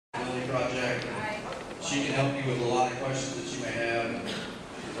project. She can help you with a lot of questions that you may have.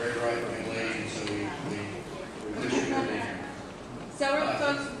 She's a very bright young lady, and so we appreciate her being here. So are the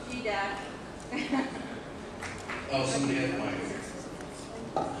folks from GDAC. Oh, somebody had the mic.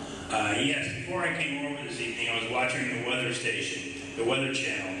 Yes, before I came over this evening, I was watching the weather station, the Weather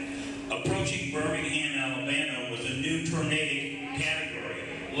Channel. Approaching Birmingham, Alabama was a new tornadic category,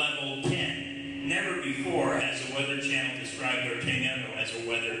 level 10. Never before has the Weather Channel described their tornado as a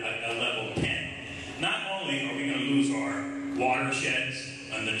level 10. Not only are we going to lose our watersheds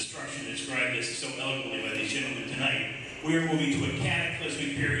and the destruction described as so eloquently by these gentlemen tonight, we are moving to a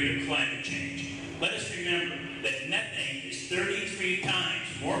cataclysmic period of climate change. Let us remember that methane is 33 times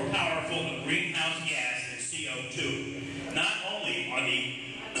more powerful a greenhouse gas than CO2. Not only are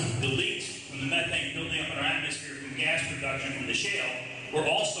the leaks from the methane building up in our atmosphere from gas production from the shale, we're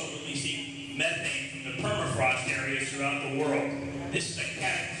also releasing methane from the permafrost areas throughout the world. This is a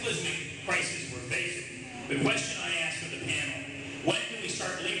cataclysmic crisis we're facing. The question I ask of the panel, when do we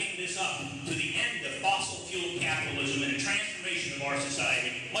start linking this up to the end of fossil fuel capitalism and a transformation of our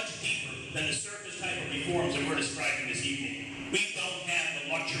society much deeper than the surface type of reforms that we're describing this evening? We don't have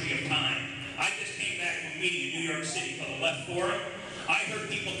the luxury of time. I just came back from a meeting in New York City called the Left Forum. I heard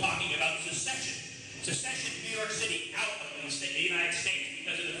people talking about secession. Secession of New York City out of the United States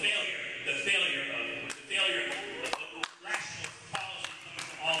because of the failure of rational policy coming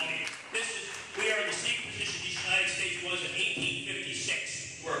from Albany. We are in the same position the United States was in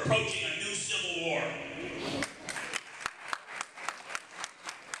 1856. We're approaching a